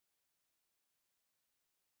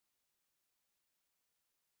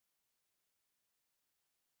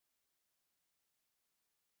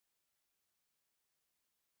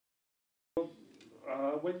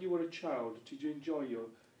When you were a child, did you enjoy your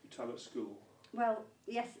time at school? Well,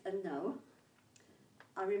 yes and no.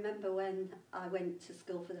 I remember when I went to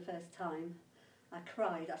school for the first time, I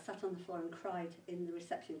cried. I sat on the floor and cried in the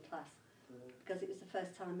reception class because it was the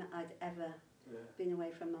first time I'd ever been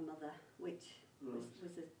away from my mother, which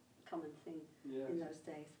was a common thing in those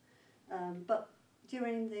days. But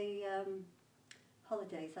during the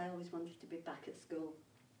holidays, I always wanted to be back at school.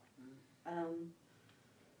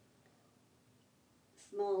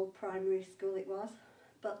 Small primary school it was,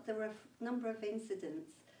 but there were a number of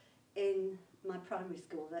incidents in my primary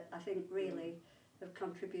school that I think really have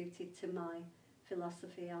contributed to my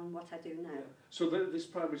philosophy on what I do now. Yeah. So this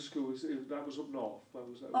primary school, that was up north?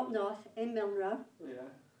 Up north, in Milnrow,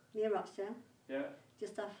 near Rochdale,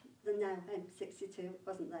 just off the now M62,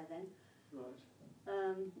 wasn't there then.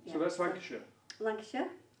 Right. So that's Lancashire? Lancashire.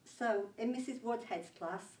 So in Mrs Woodhead's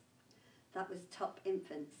class, that was top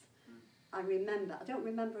infants. I remember, I don't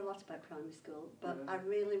remember a lot about primary school, but I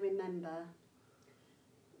really remember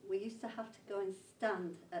we used to have to go and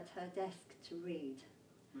stand at her desk to read.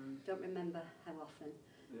 Don't remember how often,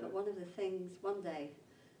 but one of the things, one day,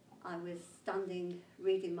 I was standing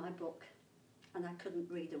reading my book and I couldn't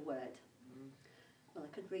read a word. Well,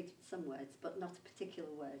 I could read some words, but not a particular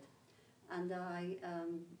word. And I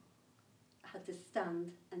had to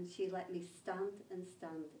stand, and she let me stand and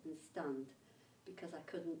stand and stand because I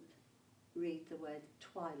couldn't read the word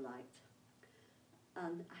twilight.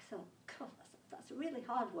 And I thought, God, that's a really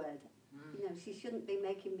hard word. You know, she shouldn't be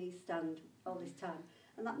making me stand all this time.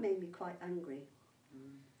 And that made me quite angry.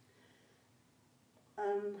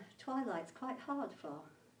 Twilight's quite hard for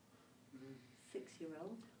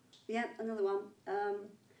 6-year-old. Yeah, another one.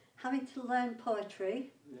 Having to learn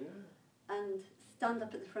poetry and stand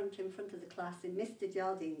up at the front in front of the class in Mr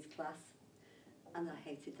Jardine's class, and I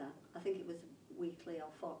hated that. I think it was a weekly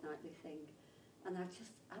or fortnightly thing, and I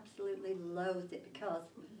just absolutely loathed it because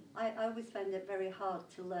I always found it very hard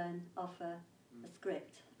to learn off a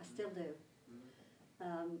script. I still do.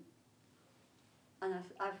 And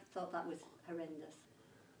I thought that was horrendous.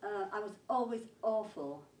 I was always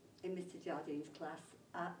awful in Mr Jardine's class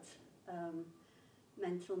at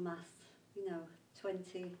mental maths, you know,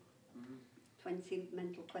 20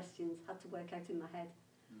 mental questions, had to work out in my head.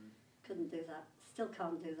 Couldn't do that, still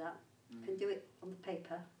can't do that. Can do it on the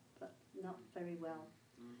paper, but not very well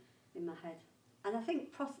in my head. And I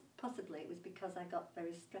think possibly it was because I got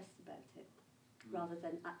very stressed about it, rather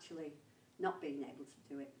than actually not being able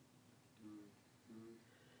to do it.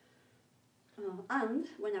 And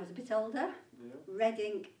when I was a bit older, red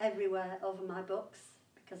ink everywhere over my books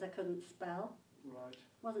because I couldn't spell. Right.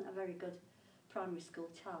 Wasn't a very good primary school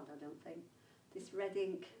child, I don't think. This red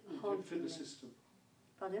ink haunted me. You didn't fit the system?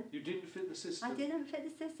 Pardon? You didn't fit the system? I didn't fit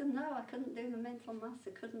the system, no. I couldn't do the mental maths.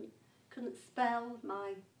 I couldn't spell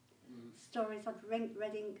my stories. I'd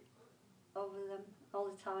red ink over them all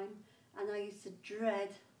the time. And I used to dread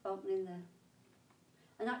opening the...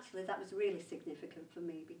 And actually that was really significant for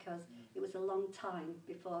me because it was a long time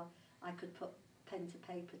before I could put pen to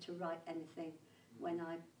paper to write anything when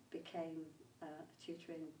I became a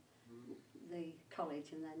tutor in the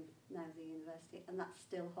college and then now the university, and that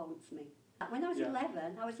still haunts me. When I was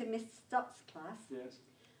 11, I was in Mr Stott's class,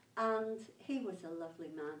 and he was a lovely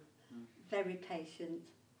man, very patient,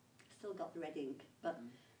 still got the red ink, but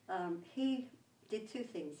he did two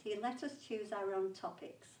things. He let us choose our own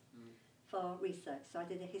topics for research. So I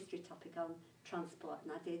did a history topic on transport,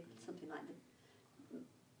 and I did something like the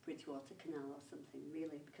Bridgewater Canal or something,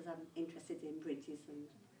 really, because I'm interested in bridges and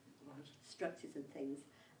structures and things.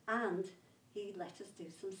 And he let us do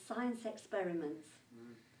some science experiments,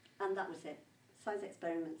 and that was it. Science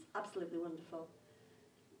experiments, absolutely wonderful.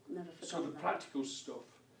 Never forgot. So the practical stuff,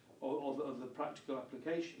 or the practical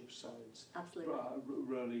application of science, absolutely,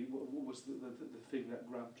 really was the thing that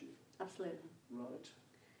grabbed you. Absolutely. Right.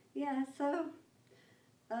 Yeah, so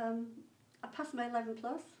I passed my 11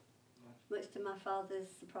 plus, much to my father's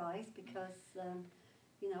surprise, because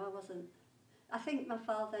you know, I think my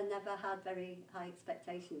father never had very high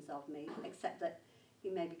expectations of me, except that he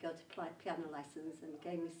made me go to piano lessons and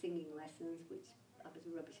gave me singing lessons, which I was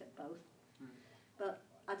rubbish at both. But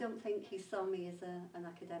I don't think he saw me as an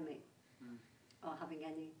academic or having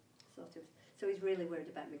any sort of... So he's really worried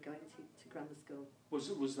about me going to grammar school.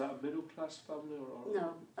 Was that a middle class family or?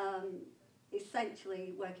 No,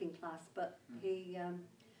 essentially working class. But he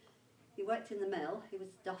worked in the mill. He was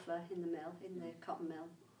doffer in the mill, in the cotton mill,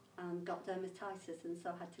 and got dermatitis, and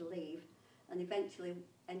so had to leave. And eventually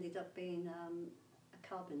ended up being a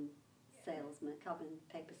carbon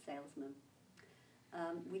paper salesman.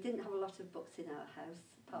 We didn't have a lot of books in our house,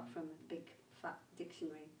 apart from a big fat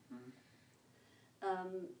dictionary.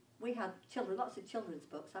 we had lots of children's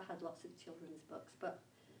books. I had lots of children's books, but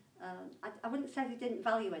I wouldn't say he didn't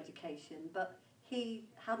value education, but he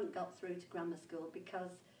hadn't got through to grammar school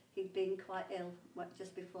because he'd been quite ill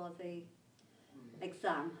just before the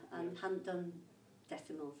exam and hadn't done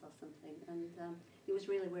decimals or something, and he was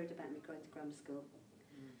really worried about me going to grammar school.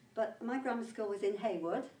 But my grammar school was in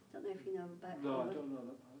Haywood. Don't know if you know about Haywood. No, I don't know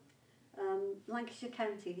that. Lancashire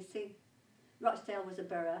County. You see, Rochdale was a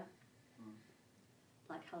borough,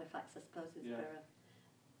 like Halifax, I suppose, is a borough.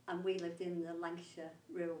 And we lived in the Lancashire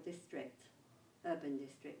Rural District, Urban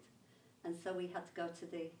District. And so we had to go to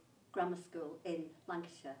the grammar school in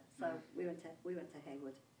Lancashire. So we went to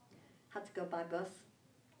Haywood. Had to go by bus.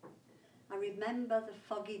 I remember the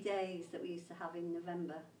foggy days that we used to have in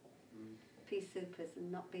November. Pea supers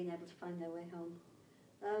and not being able to find their way home.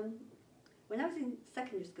 When I was in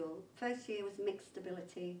secondary school, first year was mixed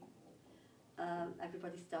ability.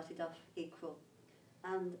 Everybody started off equal.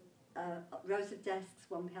 And rows of desks,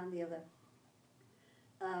 one behind the other.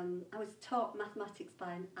 I was taught mathematics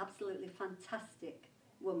by an absolutely fantastic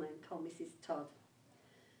woman called Mrs. Todd.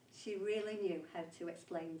 She really knew how to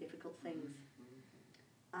explain difficult things.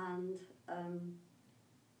 And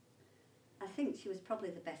I think she was probably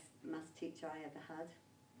the best maths teacher I ever had.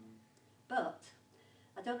 But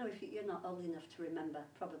I don't know if you're not old enough to remember,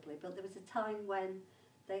 probably, but there was a time when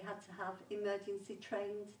they had to have emergency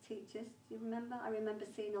trained teachers. Do you remember? I remember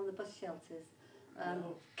seeing on the bus shelters,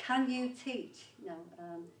 can you teach? No,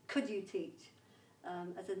 could you teach?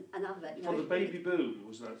 As an advert. For the baby boom,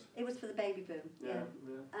 was that? It was for the baby boom, yeah.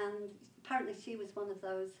 And apparently she was one of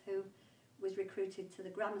those who was recruited to the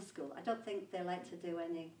grammar school. I don't think they like to do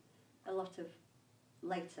a lot of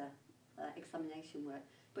later examination work,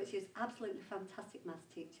 but she was absolutely fantastic maths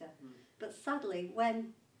teacher. But sadly,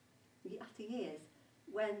 after years,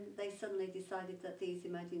 when they suddenly decided that these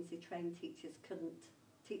emergency trained teachers couldn't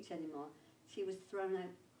teach anymore, she was thrown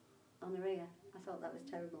out on her ear. I thought that was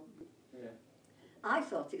terrible. Yeah. I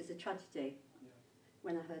thought it was a tragedy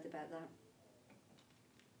when I heard about that.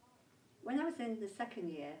 When I was in the second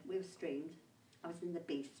year, we were streamed. I was in the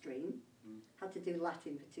B stream. Had to do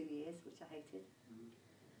Latin for 2 years, which I hated.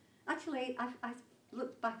 Actually, I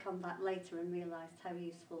looked back on that later and realised how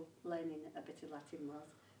useful learning a bit of Latin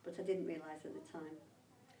was, but I didn't realise at the time.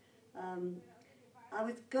 I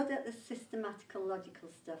was good at the systematical, logical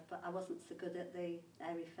stuff, but I wasn't so good at the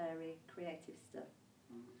airy-fairy, creative stuff.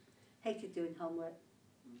 Hated doing homework.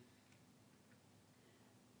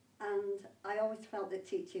 And I always felt that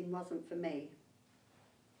teaching wasn't for me.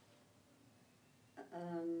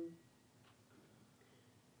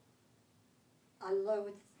 I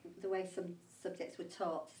loathed the way some subjects were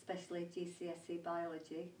taught, especially GCSE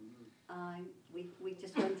biology. We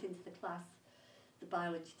just went into the class. The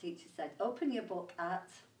biology teacher said, "Open your book at..."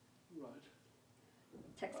 Right.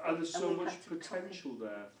 Textbook, And there's so we much had to potential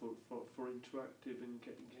there for interactive and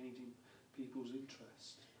engaging people's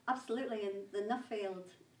interest. Absolutely, and the Nuffield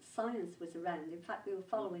science was around. In fact, we were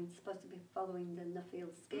supposed to be following the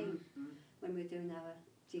Nuffield scheme when we were doing our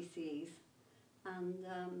GCEs. And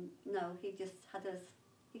no, he just had us,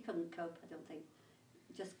 he couldn't cope, I don't think,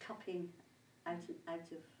 just copying out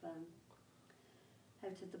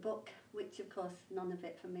of the book, which of course none of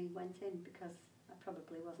it for me went in because I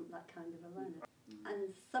probably wasn't that kind of a learner.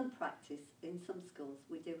 And some practice in some schools,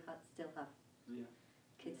 we do still have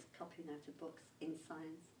kids copying out of books in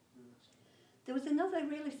science. There was another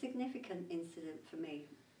really significant incident for me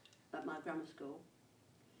at my grammar school,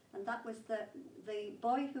 and that was that the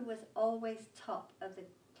boy who was always top of the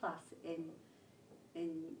class in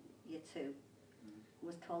year 2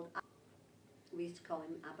 was called Abba. We used to call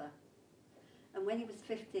him Abba. And when he was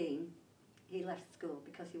 15, he left school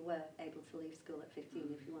because you were able to leave school at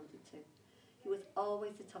 15 if you wanted to. He was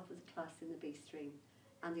always the top of the class in the B stream,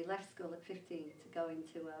 and he left school at 15 to go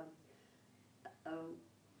into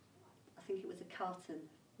I think it was a carton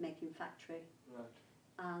making factory. Right.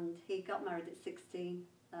 And he got married at 16,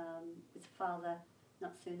 his father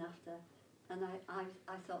not soon after, and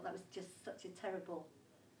I thought that was just such a terrible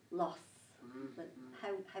loss. That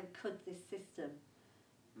how could this system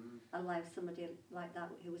allow somebody like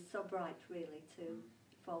that, who was so bright really, to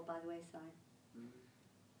fall by the wayside?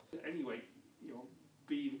 Anyway, you know,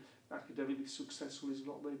 being academically successful is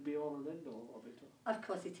not the be-all and end-all of it. Of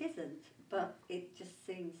course it isn't, but it just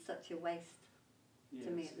seemed such a waste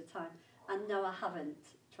to me at the time. And no, I haven't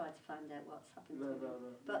tried to find out what's happened to me. No.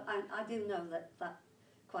 But I do know that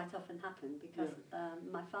quite often happened because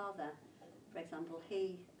my father, for example,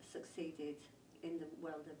 he succeeded in the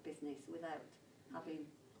world of business without having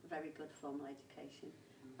a very good formal education.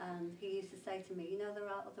 And he used to say to me, you know, there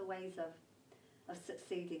are other ways of of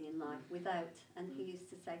succeeding in life without. And he used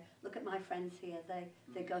to say, look at my friends here,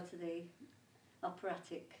 they go to the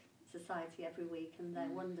operatic society every week and they're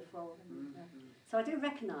wonderful. And, so I do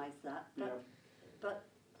recognise that, but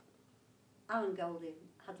Alan Golding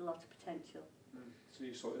had a lot of potential. So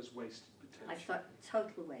you saw it as wasted potential? I thought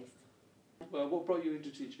total waste. Well, what brought you into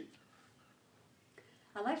teaching?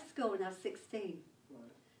 I left school when I was 16. Right.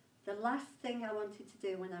 The last thing I wanted to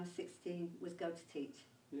do when I was 16 was go to teach.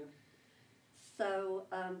 Yeah. So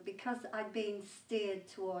because I'd been steered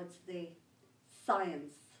towards the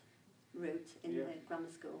science route in the grammar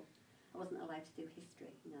school, I wasn't allowed to do history,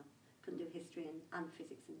 couldn't do history and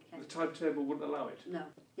physics and The chemistry. timetable wouldn't allow it? No,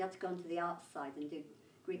 you had to go onto the arts side and do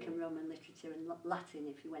Greek and Roman literature and Latin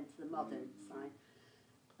if you went to the modern side.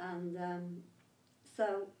 And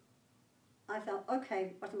so I thought,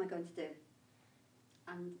 okay, what am I going to do?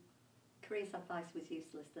 And careers advice was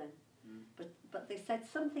useless then. But they said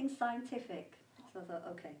something scientific. So I thought,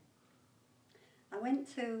 okay. I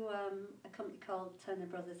went to a company called Turner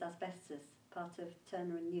Brothers Asbestos, part of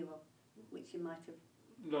Turner and Newell, which you might have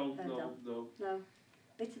No, heard no, of. no. No,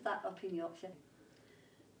 bit of that up in Yorkshire.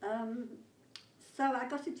 So I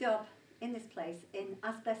got a job in this place in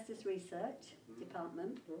asbestos research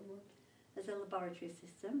department as a laboratory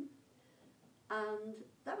assistant, and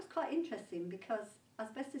that was quite interesting because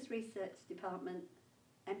asbestos research department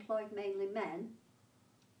employed mainly men,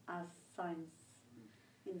 as science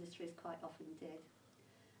industries quite often did.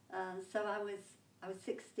 So I was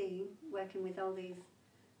 16, working with all these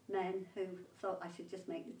men who thought I should just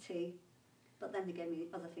make the tea, but then they gave me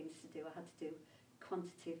other things to do. I had to do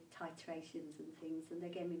quantitative titrations and things, and they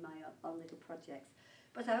gave me my own little projects.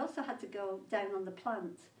 But I also had to go down on the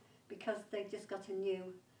plant because they just got a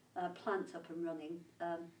new plant up and running.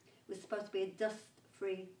 It was supposed to be a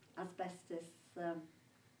dust-free asbestos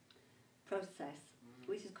process,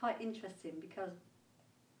 which is quite interesting because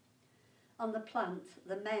on the plant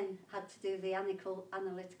the men had to do the analytical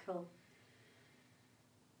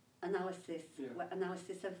analysis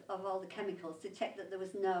of all the chemicals to check that there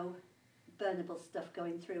was no burnable stuff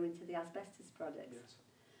going through into the asbestos products. Yes.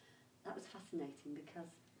 That was fascinating because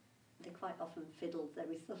they quite often fiddled their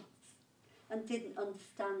results and didn't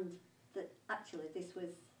understand that actually this was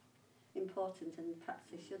important and perhaps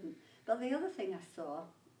they shouldn't. But the other thing I saw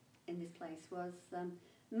in this place was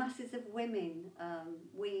masses of women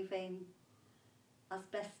weaving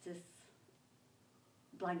asbestos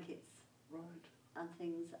blankets and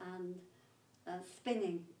things, and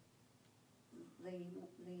spinning the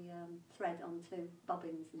thread onto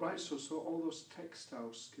bobbins. And Right, so all those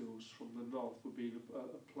textile skills from the north were being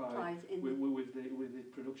applied in with the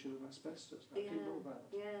production of asbestos. I didn't know that.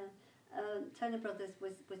 Yeah, Turner Brothers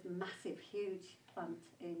was a massive, huge plant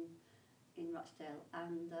in Rochdale,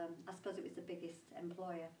 and I suppose it was the biggest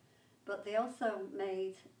employer. But they also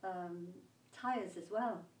made tyres as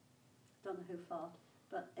well. Don't know who for,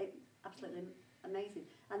 but it absolutely amazing.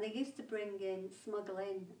 And they used to smuggle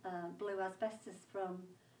in blue asbestos from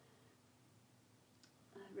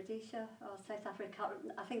Rhodesia or South Africa.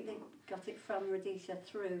 I think they got it from Rhodesia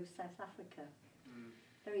through South Africa.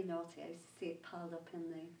 Very naughty. I used to see it piled up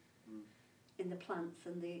in the plants,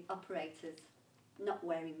 and the operators not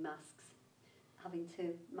wearing masks, having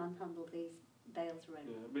to manhandle these bales around.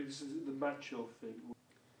 Yeah, I mean, this is the macho thing.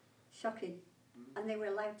 Shocking. And they were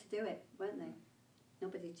allowed to do it, weren't they?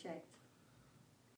 Nobody checked.